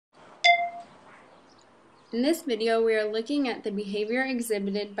In this video, we are looking at the behavior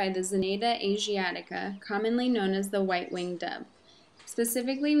exhibited by the Zenaida asiatica, commonly known as the white-winged dove.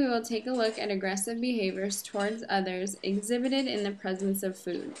 Specifically, we will take a look at aggressive behaviors towards others exhibited in the presence of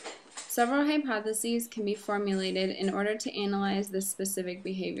food. Several hypotheses can be formulated in order to analyze this specific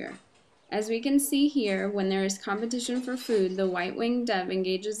behavior. As we can see here, when there is competition for food, the white-winged dove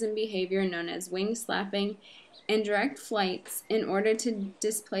engages in behavior known as wing slapping and direct flights in order to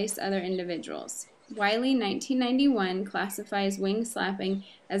displace other individuals. Wiley, 1991, classifies wing slapping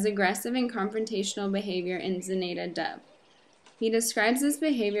as aggressive and confrontational behavior in Zenaida dove. He describes this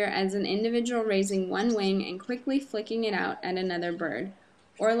behavior as an individual raising one wing and quickly flicking it out at another bird,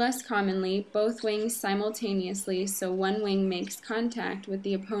 or less commonly, both wings simultaneously so one wing makes contact with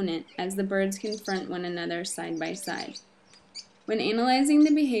the opponent as the birds confront one another side by side. When analyzing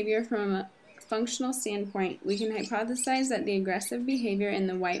the behavior from a functional standpoint, we can hypothesize that the aggressive behavior in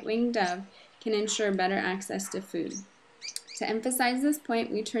the white-winged dove can ensure better access to food. To emphasize this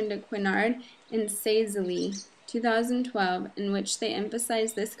point, we turn to Quinard and Sazali, 2012, in which they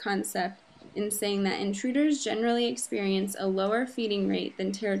emphasize this concept in saying that intruders generally experience a lower feeding rate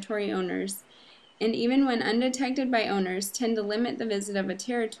than territory owners, and even when undetected by owners, tend to limit the visit of a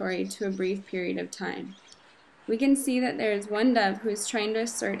territory to a brief period of time. We can see that there is one dove who is trying to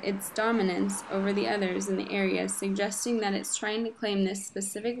assert its dominance over the others in the area, suggesting that it's trying to claim this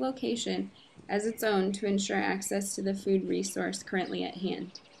specific location as its own to ensure access to the food resource currently at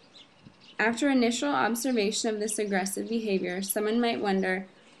hand. After initial observation of this aggressive behavior, someone might wonder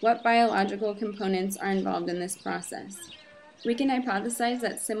what biological components are involved in this process. We can hypothesize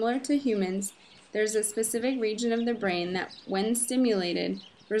that similar to humans, there's a specific region of the brain that, when stimulated,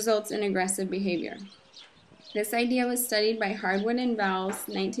 results in aggressive behavior. This idea was studied by Hardwood and Vowles,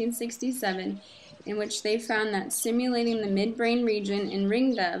 1967, in which they found that stimulating the midbrain region in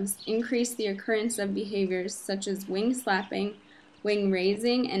ring doves increased the occurrence of behaviors such as wing slapping, wing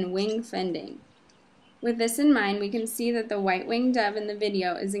raising, and wing fending. With this in mind, we can see that the white-winged dove in the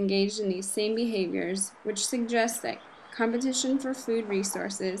video is engaged in these same behaviors, which suggests that competition for food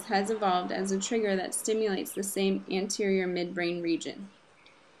resources has evolved as a trigger that stimulates the same anterior midbrain region.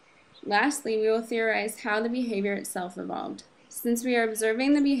 Lastly, we will theorize how the behavior itself evolved. Since we are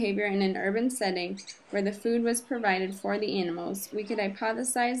observing the behavior in an urban setting where the food was provided for the animals, we could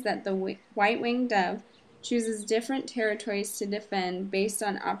hypothesize that the white-winged dove chooses different territories to defend based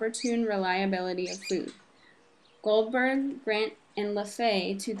on opportune reliability of food. Goldberg, Grant, and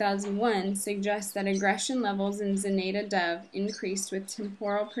Lafay, 2001, suggest that aggression levels in Zenaida dove increased with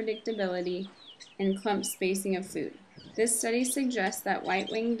temporal predictability and clump spacing of food. This study suggests that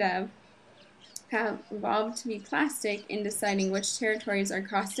white-winged dove have evolved to be plastic in deciding which territories are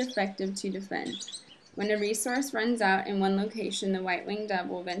cost-effective to defend. When a resource runs out in one location, the white-winged dove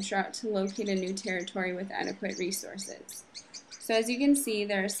will venture out to locate a new territory with adequate resources. So as you can see,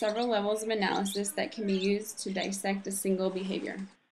 there are several levels of analysis that can be used to dissect a single behavior.